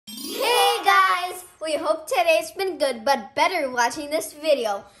We hope today's been good, but better watching this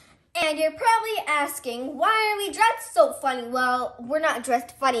video. And you're probably asking, why are we dressed so funny? Well, we're not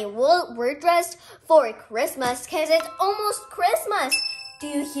dressed funny. We're dressed for Christmas because it's almost Christmas. Do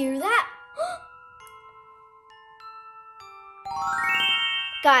you hear that?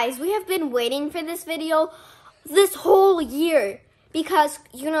 Guys, we have been waiting for this video this whole year because,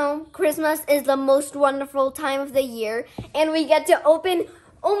 you know, Christmas is the most wonderful time of the year and we get to open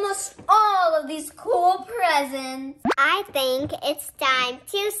almost all of these cool presents. I think it's time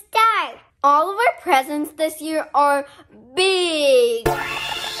to start. All of our presents this year are big.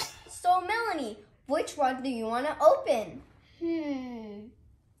 So, Melanie, which one do you want to open?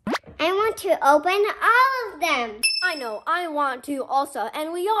 I want to open all of them. I know, I want to also,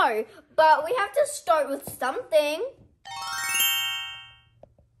 and we are. But we have to start with something.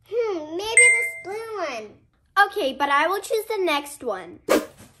 Maybe this blue one. Okay, but I will choose the next one.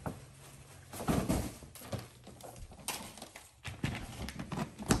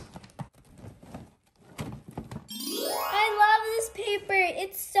 I love this paper.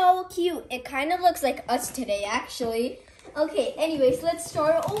 It's so cute. It kind of looks like us today, actually. Okay, anyways, let's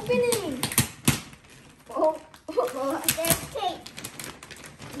start opening. Oh, There's tape.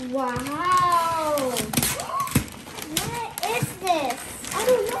 wow. What is this? I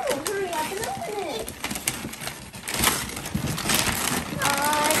don't know. Hurry up and open it.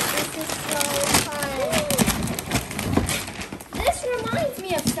 Gosh, this is so fun. This reminds me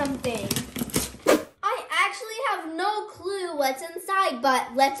of something. I actually have no clue what's inside,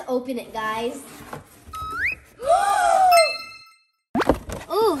 but let's open it, guys.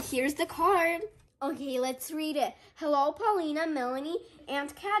 Oh, here's the card. Okay, let's read it. Hello, Paulina, Melanie,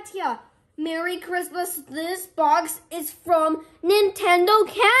 and Katya. Merry Christmas. This box is from Nintendo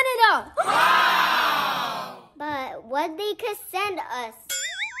Canada. Wow! But what they could send us?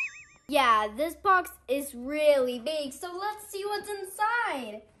 Yeah, this box is really big, so let's see what's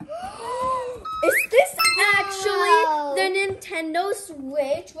inside. Is this actually the Nintendo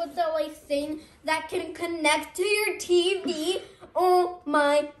Switch with the thing that can connect to your TV? Oh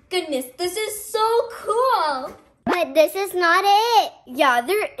my goodness, this is so cool. But this is not it. Yeah,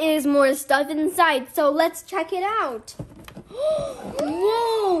 there is more stuff inside, so let's check it out.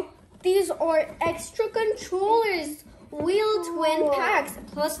 Whoa, these are extra controllers. Wheel twin packs,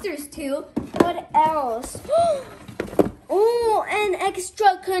 plus there's two. What else? Oh, and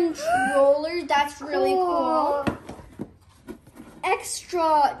extra controllers. That's really cool.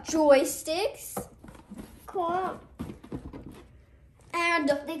 Extra joysticks. Cool. And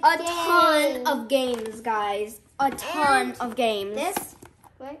a ton of games, guys. A ton of games. This?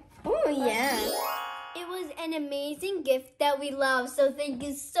 What? Oh, yeah. It was an amazing gift that we love, so thank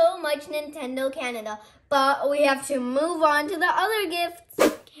you so much, Nintendo Canada. But we have to move on to the other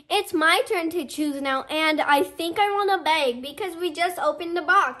gifts. It's my turn to choose now, and I think I want a bag because we just opened the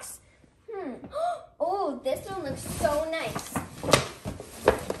box. Oh, this one looks so nice.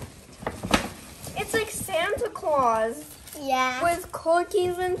 It's like Santa Claus. Yeah. With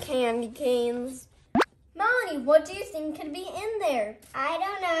cookies and candy canes. Melanie, what do you think could be in there? I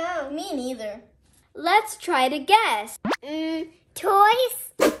don't know. Me neither. Let's try to guess.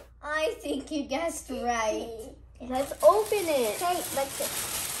 Toys? I think you guessed right. Let's open it. Okay, let's see.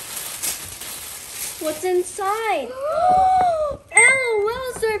 What's inside?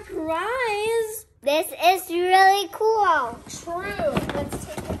 l.o.l surprise. This is really cool. True. Let's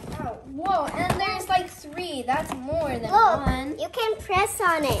take it out. Whoa, and there's like 3. That's more than Look, one. you can press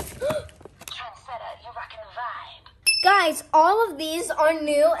on it. Trendsetter, you're rocking the vibe. Guys, all of these are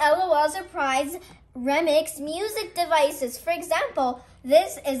new l.o.l surprise remix music devices. For example,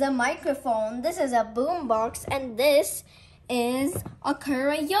 this is a microphone, this is a boombox, and this is a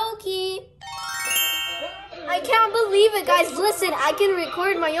karaoke. I can't believe it, guys. Listen, I can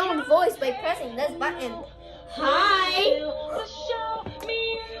record my own voice by pressing this button. Hi!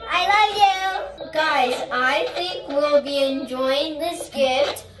 I love you. Guys, I think we'll be enjoying this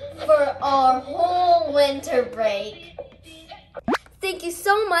gift for our whole winter break. Thank you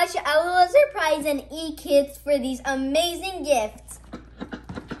so much, l.o.l Surprise and eKids, for these amazing gifts.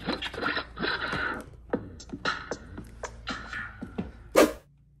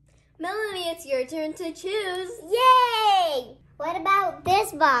 Melanie, it's your turn to choose. Yay! What about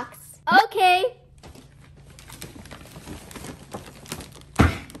this box? Okay. Oh,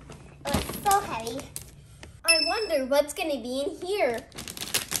 it's so heavy. I wonder what's going to be in here.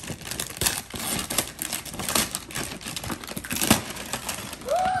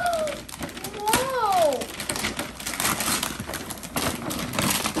 Whoa!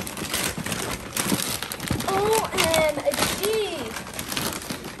 OMG!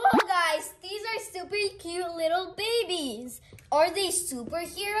 super cute little babies. Are they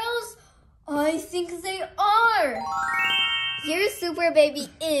superheroes? I think they are. Your super baby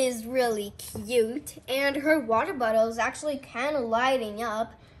is really cute, and her water bottle is actually kind of lighting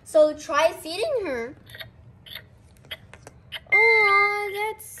up. So try feeding her. Aw,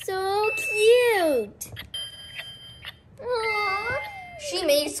 that's so cute. Aww. She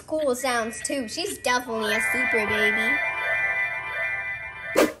makes cool sounds too. She's definitely a super baby.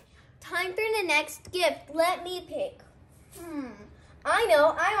 Time for the next gift. Let me pick. I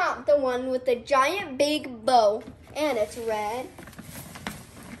know. I want the one with the giant big bow. And it's red.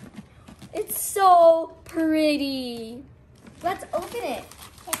 It's so pretty. Let's open it.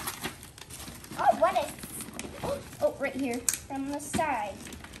 Oh, what is? Oh, right here from the side.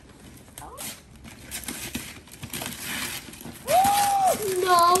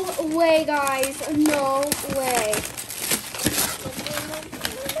 No way, guys. No way.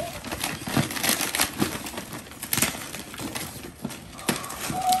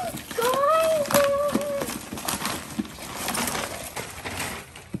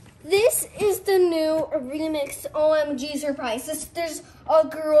 This is the new remix OMG surprise. There's a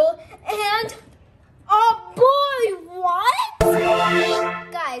girl and a boy. What?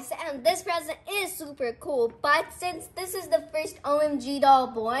 Guys, and this present is super cool. But since this is the first OMG doll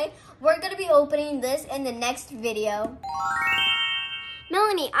boy, we're going to be opening this in the next video.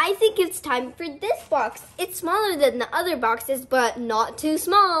 Melanie, I think it's time for this box. It's smaller than the other boxes, but not too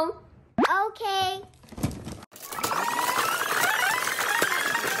small. Okay.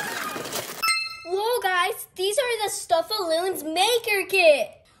 Whoa, guys, these are the stuffed balloons maker kit.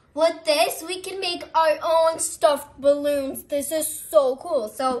 With this, we can make our own stuffed balloons. This is so cool.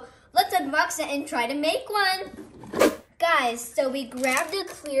 So let's unbox it and try to make one. Guys, so we grabbed a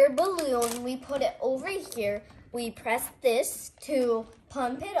clear balloon. We put it over here. We press this to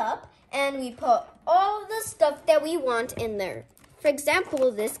pump it up. And we put all the stuff that we want in there. For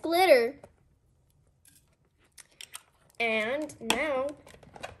example, this glitter. And now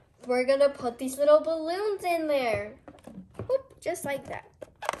we're gonna put these little balloons in there. Whoop, just like that.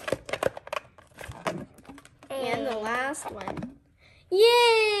 And the last one.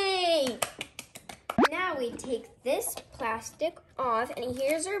 Yay! Now we take this plastic off, and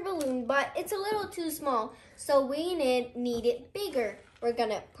here's our balloon, but it's a little too small, so we need it bigger. We're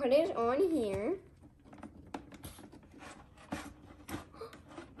gonna put it on here.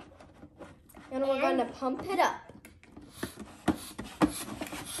 And we're gonna pump it up.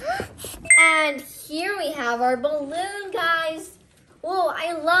 And here we have our balloon, guys. Whoa,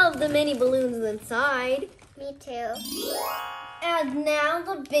 I love the mini balloons inside. Me too. And now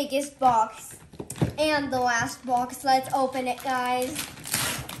the biggest box. And the last box. Let's open it, guys.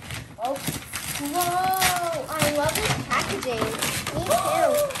 Oh, whoa, I love this packaging. Me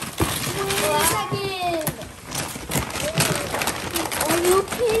too. Wait a second. Are you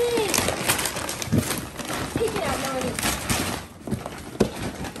kidding? Take it out, Melanie.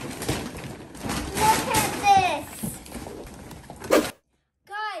 Look at this.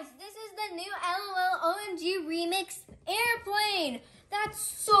 Guys, this is the new l.o.l OMG Remix airplane. That's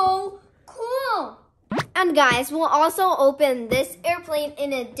so cool. And guys, we'll also open this airplane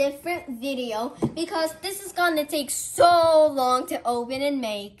in a different video because this is going to take so long to open and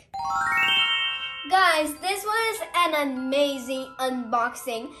make. Guys, this was an amazing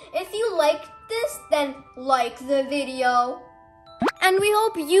unboxing. If you liked this, then like the video. And we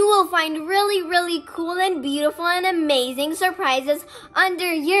hope you will find really, really cool and beautiful and amazing surprises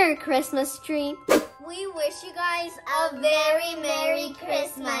under your Christmas tree. We wish you guys a very Merry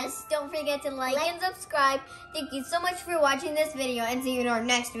Christmas. Don't forget to like and subscribe. Thank you so much for watching this video and see you in our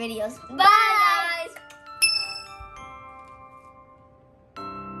next videos. Bye!